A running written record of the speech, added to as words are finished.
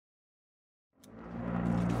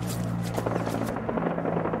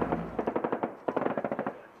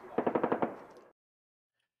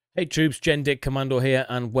Hey troops, Dit Commando here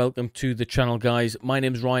and welcome to the channel guys. My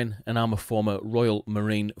name's Ryan and I'm a former Royal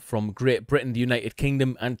Marine from Great Britain, the United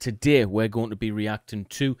Kingdom, and today we're going to be reacting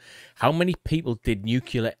to how many people did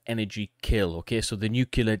nuclear energy kill. Okay, so the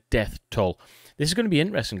nuclear death toll. This is going to be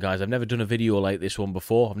interesting guys. I've never done a video like this one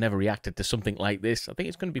before. I've never reacted to something like this. I think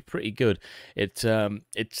it's going to be pretty good. It's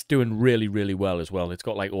doing really well as well. It's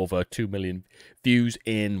got like over 2 million views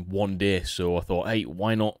in one day, so I thought, hey,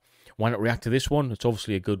 why not react to this one? It's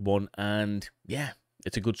obviously a good one, and yeah,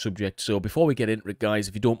 it's a good subject. So before we get into it, guys,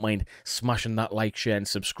 if you don't mind smashing that like, share, and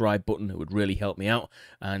subscribe button, it would really help me out.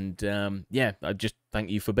 And yeah, I just thank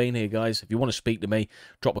you for being here, guys. If you want to speak to me,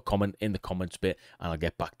 drop a comment in the comments bit, and I'll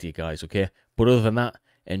get back to you guys, okay? But other than that,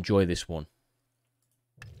 enjoy this one.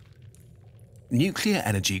 Nuclear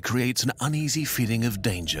energy creates an uneasy feeling of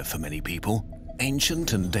danger for many people.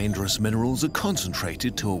 Ancient and dangerous minerals are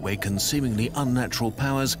concentrated to awaken seemingly unnatural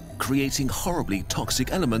powers, creating horribly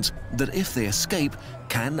toxic elements that, if they escape,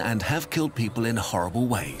 can and have killed people in horrible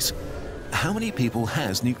ways. How many people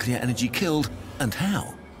has nuclear energy killed, and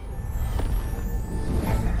how?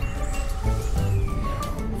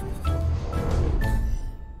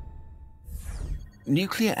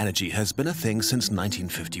 Nuclear energy has been a thing since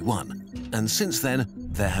 1951, and since then,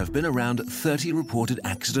 there have been around 30 reported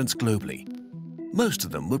accidents globally. Most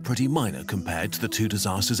of them were pretty minor compared to the two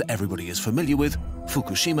disasters everybody is familiar with,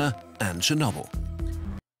 Fukushima and Chernobyl.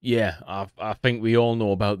 Yeah, I think we all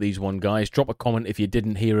know about these one, guys. Drop a comment if you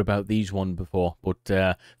didn't hear about these one before. But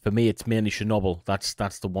for me, it's mainly Chernobyl.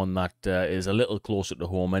 That's the one that is a little closer to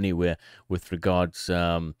home anyway, with regards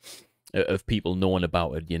of people knowing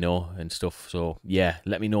about it, you know, and stuff. So yeah,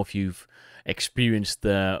 let me know if you've experienced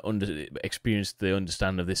the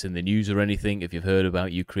understanding of this in the news or anything. If you've heard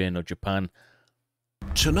about Ukraine or Japan.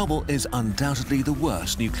 Chernobyl is undoubtedly the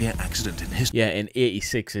worst nuclear accident in history. Yeah, in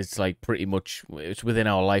 86, it's like pretty much, it's within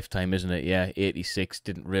our lifetime, isn't it? Yeah, 86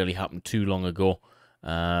 didn't really happen too long ago.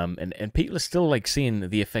 And people are still like seeing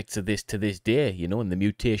the effects of this to this day, you know, and the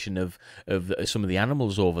mutation of some of the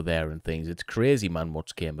animals over there and things. It's crazy, man,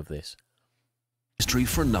 what's came of this. History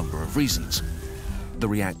for a number of reasons. The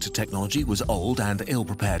reactor technology was old and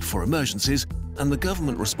ill-prepared for emergencies, and the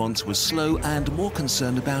government response was slow and more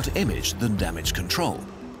concerned about image than damage control.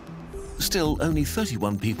 Still, only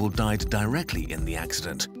 31 people died directly in the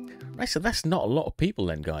accident. Right, so that's not a lot of people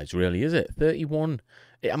then, guys, really, is it? 31,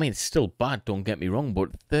 I mean, it's still bad, don't get me wrong, but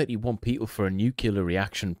 31 people for a nuclear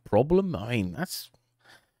reaction problem? I mean, that's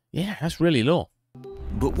really low.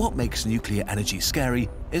 But what makes nuclear energy scary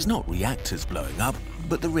is not reactors blowing up,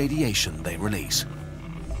 but the radiation they release.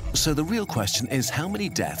 So the real question is, how many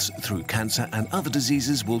deaths through cancer and other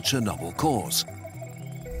diseases will Chernobyl cause?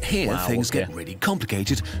 Here things get really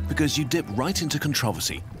complicated because you dip right into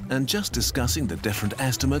controversy, and just discussing the different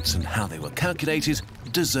estimates and how they were calculated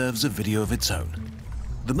deserves a video of its own.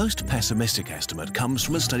 The most pessimistic estimate comes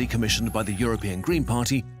from a study commissioned by the European Green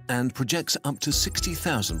Party and projects up to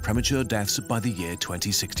 60,000 premature deaths by the year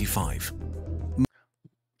 2065.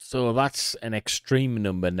 So that's an extreme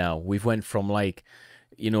number now. We've went from like,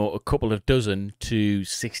 you know, a couple of dozen to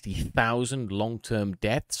 60,000 long-term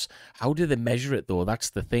deaths. How do they measure it though?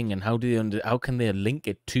 That's the thing. And how can they link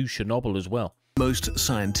it to Chernobyl as well? Most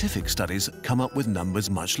scientific studies come up with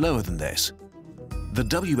numbers much lower than this. The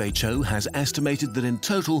WHO has estimated that in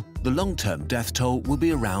total, the long-term death toll will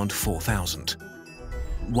be around 4,000.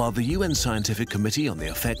 While the UN Scientific Committee on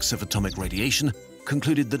the Effects of Atomic Radiation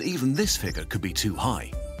concluded that even this figure could be too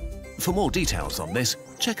high. For more details on this,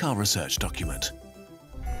 check our research document.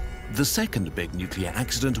 The second big nuclear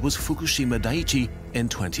accident was Fukushima Daiichi in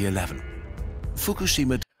 2011.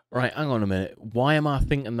 Fukushima... Right, hang on a minute. Why am I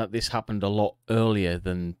thinking that this happened a lot earlier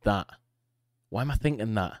than that? Why am I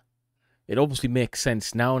thinking that? It obviously makes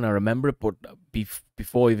sense now and I remember it, but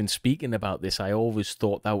before even speaking about this, I always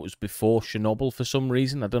thought that was before Chernobyl for some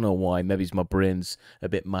reason. I don't know why. Maybe my brain's a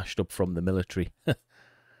bit mashed up from the military.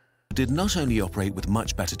 Did not only operate with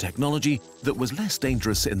much better technology that was less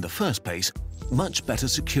dangerous in the first place, much better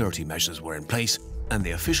security measures were in place, and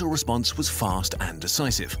the official response was fast and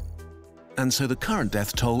decisive. And so the current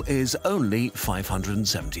death toll is only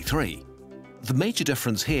 573. The major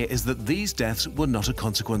difference here is that these deaths were not a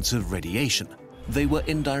consequence of radiation. They were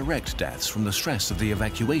indirect deaths from the stress of the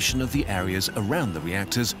evacuation of the areas around the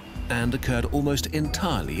reactors and occurred almost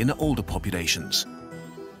entirely in older populations.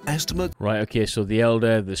 Right, okay, so the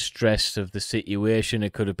elder, the stress of the situation,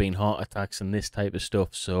 it could have been heart attacks and this type of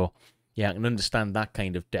stuff. So yeah, I can understand that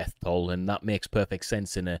kind of death toll, and that makes perfect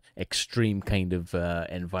sense in an extreme kind of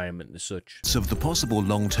environment as such. Of the possible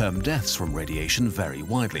long-term deaths from radiation vary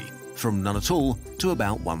widely, from none at all to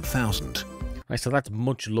about 1,000. Right, so that's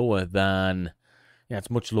much lower than Yeah, it's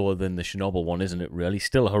much lower than the Chernobyl one, isn't it, really?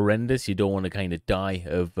 Still horrendous. You don't want to kind of die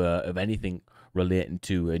of anything relating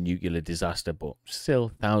to a nuclear disaster, but still,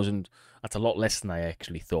 1,000, that's a lot less than I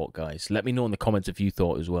actually thought, guys. Let me know in the comments if you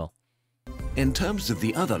thought as well. In terms of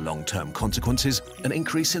the other long-term consequences, an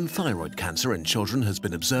increase in thyroid cancer in children has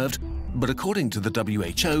been observed, but according to the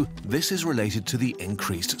WHO, this is related to the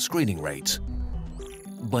increased screening rates.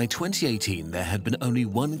 By 2018, there had been only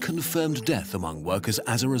one confirmed death among workers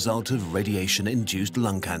as a result of radiation-induced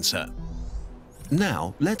lung cancer.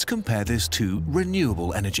 Now, let's compare this to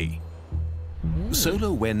renewable energy.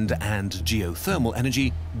 Solar, wind, and geothermal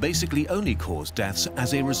energy basically only cause deaths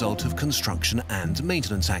as a result of construction and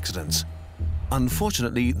maintenance accidents.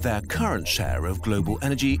 Unfortunately, their current share of global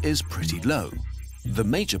energy is pretty low. The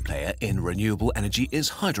major player in renewable energy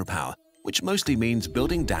is hydropower, which mostly means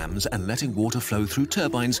building dams and letting water flow through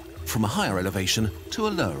turbines from a higher elevation to a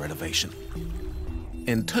lower elevation.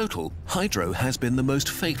 In total, hydro has been the most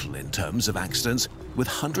fatal in terms of accidents, with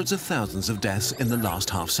hundreds of thousands of deaths in the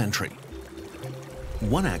last half-century.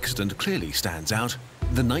 One accident clearly stands out: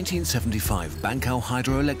 the 1975 Banqiao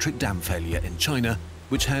hydroelectric dam failure in China,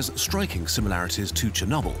 which has striking similarities to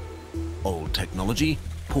Chernobyl. Old technology,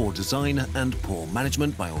 poor design, and poor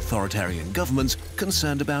management by authoritarian governments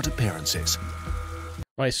concerned about appearances.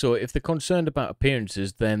 Right, so if they're concerned about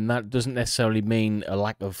appearances, then that doesn't necessarily mean a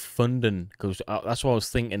lack of funding, because that's what I was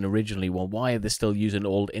thinking originally. Well, why are they still using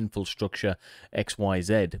old infrastructure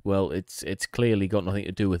XYZ? Well, it's clearly got nothing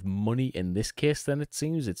to do with money in this case. Then it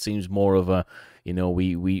seems more of a, you know,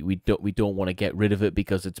 we don't want to get rid of it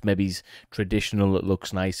because it's maybe traditional, it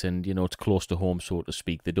looks nice, and you know it's close to home, so to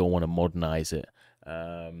speak. They don't want to modernize it.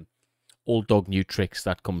 Old dog, new tricks,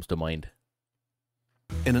 that comes to mind.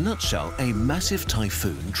 In a nutshell, a massive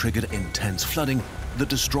typhoon triggered intense flooding that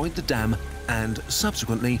destroyed the dam and,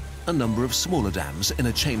 subsequently, a number of smaller dams in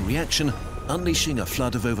a chain reaction, unleashing a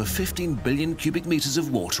flood of over 15 billion cubic meters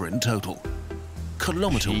of water in total.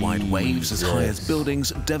 Kilometer-wide waves as high as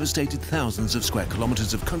buildings devastated thousands of square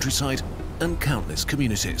kilometers of countryside and countless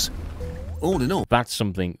communities. All in all, that's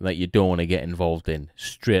something that you don't want to get involved in,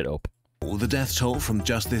 straight up. The death toll from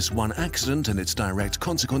just this one accident and its direct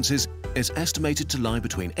consequences is estimated to lie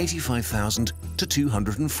between 85,000 to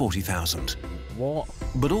 240,000. What?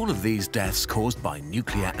 But all of these deaths caused by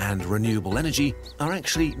nuclear and renewable energy are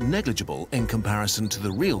actually negligible in comparison to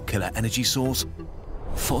the real killer energy source: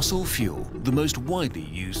 fossil fuel, the most widely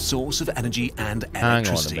used source of energy and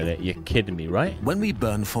electricity. Hang on a minute, you're kidding me, right? When we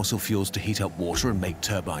burn fossil fuels to heat up water and make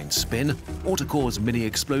turbines spin, or to cause mini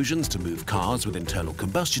explosions to move cars with internal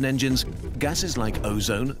combustion engines, gases like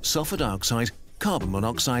ozone, sulfur dioxide, carbon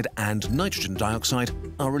monoxide, and nitrogen dioxide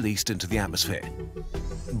are released into the atmosphere.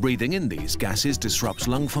 Breathing in these gases disrupts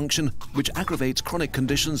lung function, which aggravates chronic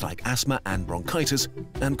conditions like asthma and bronchitis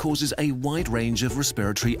and causes a wide range of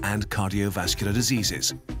respiratory and cardiovascular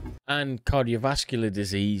diseases. And cardiovascular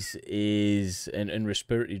disease and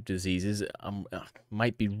respiratory diseases, I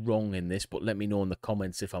might be wrong in this, but let me know in the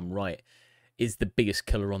comments if I'm right, is the biggest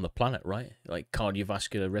killer on the planet, right? Like,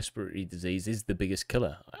 cardiovascular respiratory disease is the biggest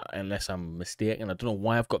killer, unless I'm mistaken. I don't know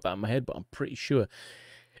why I've got that in my head, but I'm pretty sure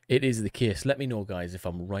it is the case. Let me know, guys, if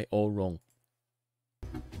I'm right or wrong.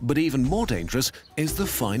 But even more dangerous is the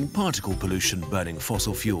fine particle pollution burning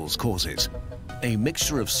fossil fuels causes. A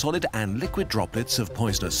mixture of solid and liquid droplets of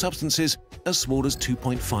poisonous substances as small as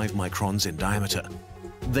 2.5 microns in diameter.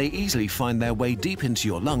 They easily find their way deep into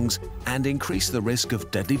your lungs and increase the risk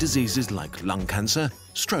of deadly diseases like lung cancer,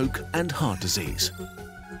 stroke, and heart disease.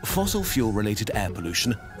 Fossil fuel-related air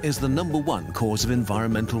pollution is the #1 cause of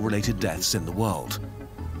environmental-related deaths in the world.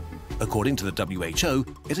 According to the WHO,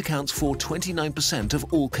 it accounts for 29%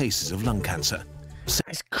 of all cases of lung cancer.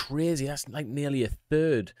 That's crazy. That's like nearly a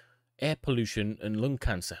third. Air pollution and lung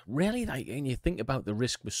cancer. Really? Like, and you think about the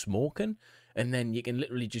risk with smoking, and then you can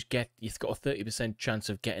literally just you've got a 30% chance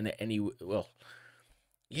of getting it any. Well,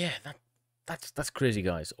 yeah, that's crazy,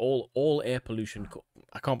 guys. All air pollution.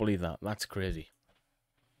 I can't believe that. That's crazy.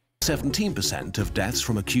 17% of deaths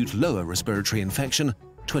from acute lower respiratory infection,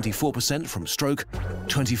 24% from stroke,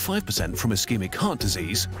 25% from ischemic heart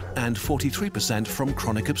disease, and 43% from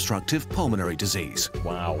chronic obstructive pulmonary disease.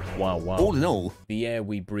 Wow, wow, wow. All in all, the air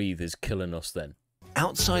we breathe is killing us then.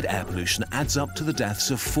 Outside air pollution adds up to the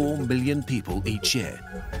deaths of 4 million people each year.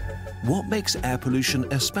 What makes air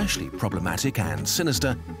pollution especially problematic and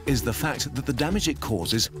sinister is the fact that the damage it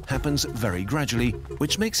causes happens very gradually,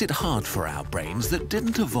 which makes it hard for our brains that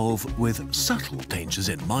didn't evolve with subtle dangers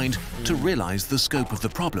in mind to realize the scope of the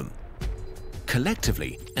problem.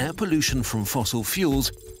 Collectively, air pollution from fossil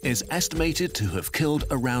fuels is estimated to have killed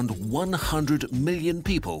around 100 million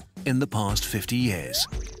people in the past 50 years.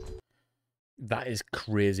 That is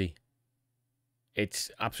crazy.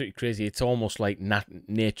 It's absolutely crazy. It's almost like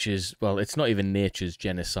nature's, well, it's not even nature's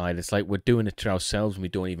genocide. It's like we're doing it to ourselves and we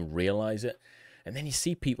don't even realize it. And then you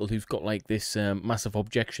see people who've got like this massive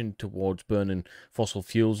objection towards burning fossil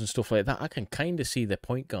fuels and stuff like that. I can kind of see their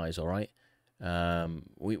point, guys, all right?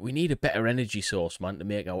 We need a better energy source, man, to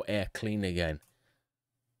make our air clean again.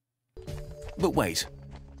 But wait,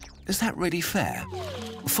 is that really fair?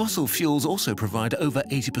 Fossil fuels also provide over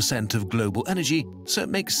 80% of global energy, so it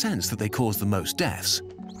makes sense that they cause the most deaths.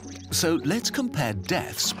 So let's compare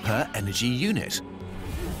deaths per energy unit.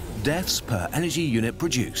 Deaths per energy unit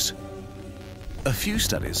produced. A few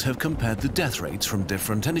studies have compared the death rates from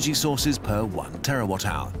different energy sources per 1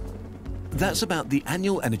 terawatt-hour. That's about the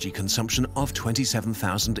annual energy consumption of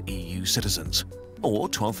 27,000 EU citizens, or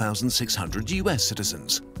 12,600 US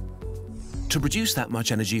citizens. To produce that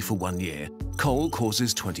much energy for 1 year, coal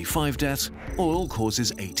causes 25 deaths, oil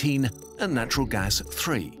causes 18, and natural gas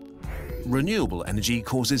 3. Renewable energy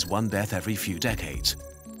causes 1 death every few decades.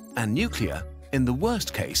 And nuclear, in the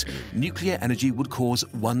worst case, nuclear energy would cause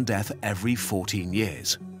 1 death every 14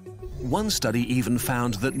 years. One study even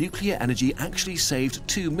found that nuclear energy actually saved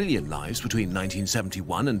 2 million lives between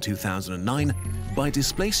 1971 and 2009 by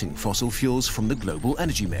displacing fossil fuels from the global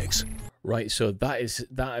energy mix. Right, so that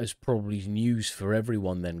is probably news for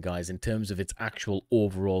everyone then, guys, in terms of its actual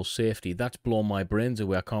overall safety. That's blown my brains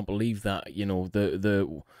away. I can't believe that, you know,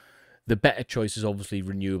 the better choice is obviously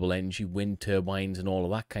renewable energy, wind turbines and all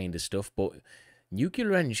of that kind of stuff, but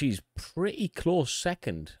nuclear energy is pretty close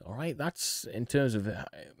second, all right? That's in terms of...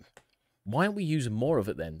 why aren't we using more of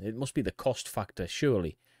it then? It must be the cost factor,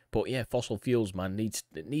 surely. But yeah, fossil fuels, man,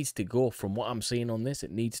 it needs to go. From what I'm seeing on this,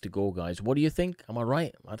 it needs to go, guys. What do you think? Am I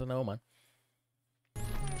right? I don't know, man.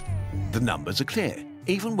 The numbers are clear.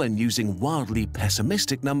 Even when using wildly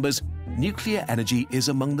pessimistic numbers, nuclear energy is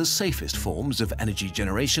among the safest forms of energy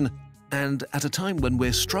generation, and at a time when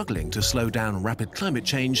we're struggling to slow down rapid climate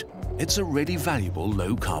change, it's a really valuable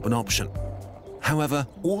low-carbon option. However,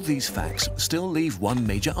 all these facts still leave one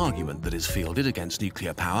major argument that is fielded against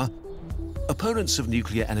nuclear power. Opponents of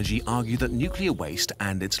nuclear energy argue that nuclear waste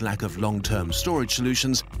and its lack of long-term storage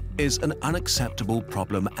solutions is an unacceptable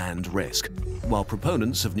problem and risk, while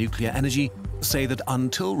proponents of nuclear energy say that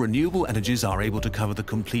until renewable energies are able to cover the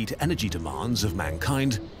complete energy demands of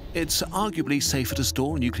mankind, it's arguably safer to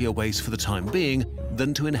store nuclear waste for the time being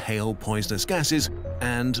than to inhale poisonous gases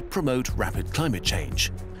and promote rapid climate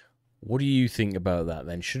change. What do you think about that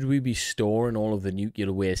then? Should we be storing all of the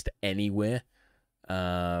nuclear waste anywhere?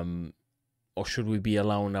 Or should we be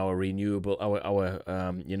allowing our renewable,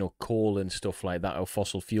 you know, coal and stuff like that, our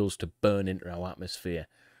fossil fuels to burn into our atmosphere?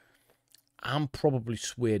 I'm probably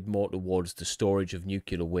swayed more towards the storage of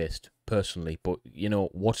nuclear waste, personally. But, you know,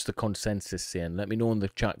 what's the consensus saying? Let me know in the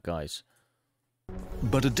chat, guys.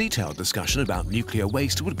 But a detailed discussion about nuclear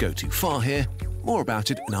waste would go too far here. More about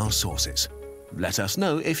it in our sources. Let us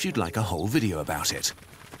know if you'd like a whole video about it.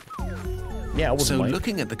 Yeah, I wouldn't So mind.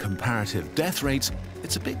 looking at the comparative death rates,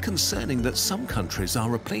 it's a bit concerning that some countries are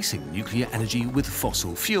replacing nuclear energy with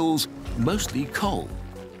fossil fuels, mostly coal.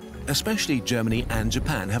 Especially Germany and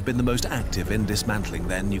Japan have been the most active in dismantling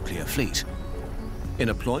their nuclear fleet. In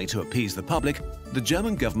a ploy to appease the public, the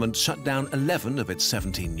German government shut down 11 of its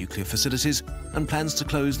 17 nuclear facilities and plans to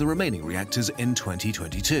close the remaining reactors in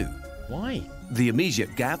 2022. Why? The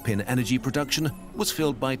immediate gap in energy production was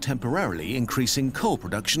filled by temporarily increasing coal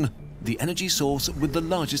production, the energy source with the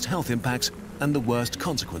largest health impacts and the worst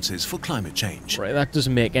consequences for climate change. Right, that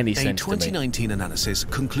doesn't make any sense A to me. 2019 analysis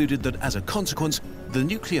concluded that as a consequence, the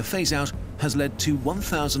nuclear phase-out has led to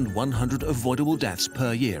 1,100 avoidable deaths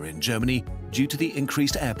per year in Germany due to the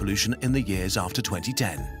increased air pollution in the years after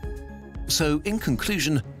 2010. So, in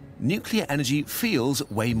conclusion, nuclear energy feels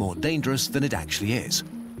way more dangerous than it actually is.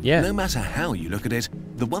 Yeah. No matter how you look at it,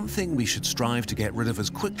 the one thing we should strive to get rid of as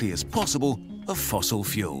quickly as possible are fossil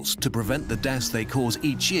fuels to prevent the deaths they cause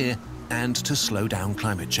each year and to slow down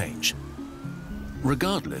climate change.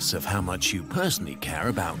 Regardless of how much you personally care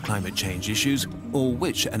about climate change issues or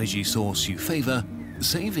which energy source you favor,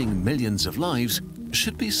 saving millions of lives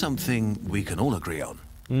should be something we can all agree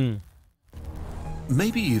on.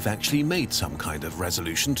 Maybe you've actually made some kind of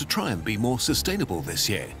resolution to try and be more sustainable this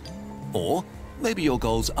year. Or maybe your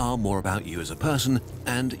goals are more about you as a person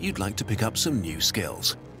and you'd like to pick up some new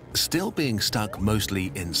skills. Still being stuck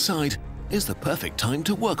mostly inside is the perfect time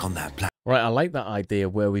to work on that plan. Right, I like that idea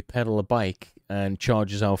where we pedal a bike and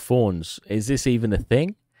charges our phones. Is this even a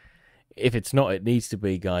thing? If it's not, it needs to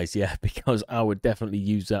be, guys, yeah, because I would definitely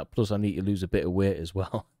use that. Plus, I need to lose a bit of weight as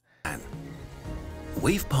well.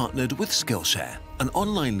 We've partnered with Skillshare, an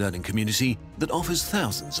online learning community that offers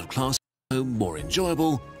thousands of classes more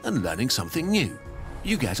enjoyable, and learning something new.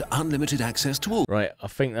 You get unlimited access to all. Right, I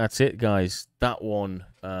think that's it, guys. That one,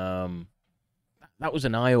 that was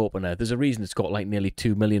an eye-opener. There's a reason it's got like nearly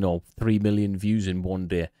 2 million or 3 million views in one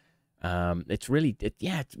day. It's really,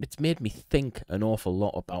 it's made me think an awful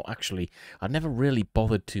lot about, actually, I never really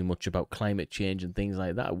bothered too much about climate change and things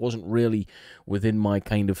like that. It wasn't really within my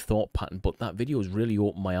kind of thought pattern, but that video has really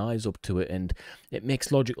opened my eyes up to it, and it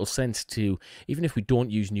makes logical sense to, even if we don't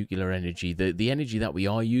use nuclear energy, the energy that we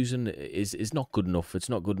are using is not good enough. It's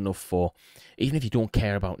not good enough for, even if you don't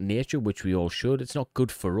care about nature, which we all should, it's not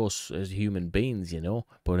good for us as human beings, you know,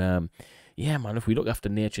 but, yeah, man, if we look after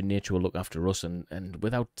nature, nature will look after us, and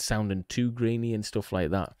without sounding too greeny and stuff like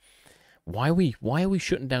that, why are we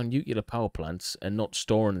shutting down nuclear power plants and not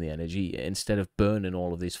storing the energy instead of burning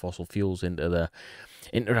all of these fossil fuels into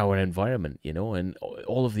our environment, you know, and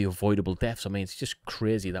all of the avoidable deaths? I mean, it's just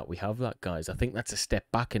crazy that we have that, guys. I think that's a step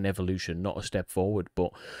back in evolution, not a step forward.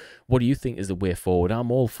 But what do you think is the way forward?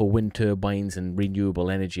 I'm all for wind turbines and renewable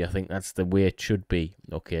energy. I think that's the way it should be,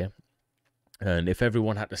 okay? And if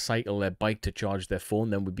everyone had to cycle their bike to charge their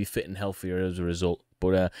phone, then we'd be fit and healthier as a result.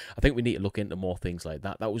 But I think we need to look into more things like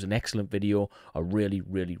that. That was an excellent video. I really,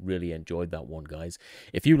 really, really enjoyed that one, guys.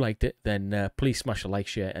 If you liked it, then please smash a like,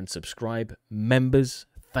 share, and subscribe. Members,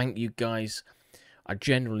 thank you, guys. I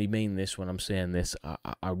genuinely mean this when I'm saying this.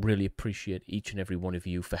 I really appreciate each and every one of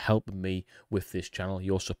you for helping me with this channel.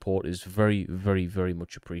 Your support is very, very, very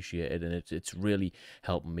much appreciated, and it's really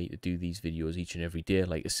helping me to do these videos each and every day.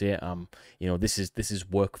 Like I say, you know, this is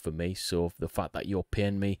work for me. So the fact that you're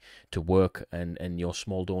paying me to work and your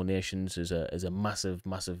small donations is a massive,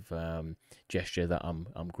 massive gesture that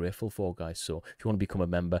I'm grateful for, guys. So if you want to become a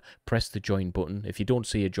member, press the join button. If you don't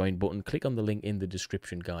see a join button, click on the link in the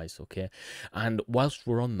description, guys. Okay, and whilst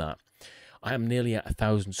we're on that, I am nearly at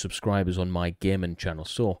 1,000 subscribers on my gaming channel,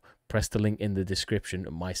 so press the link in the description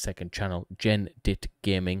of my second channel, Dit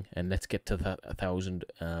Gaming, and let's get to that 1,000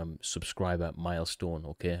 subscriber milestone.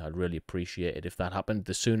 Okay, I'd really appreciate it if that happened.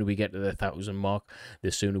 The sooner we get to the 1,000 mark,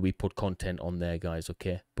 the sooner we put content on there, guys.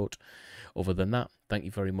 Okay, but other than that, thank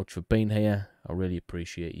you very much for being here. I really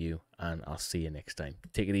appreciate you, and I'll see you next time.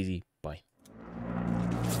 Take it easy. Bye.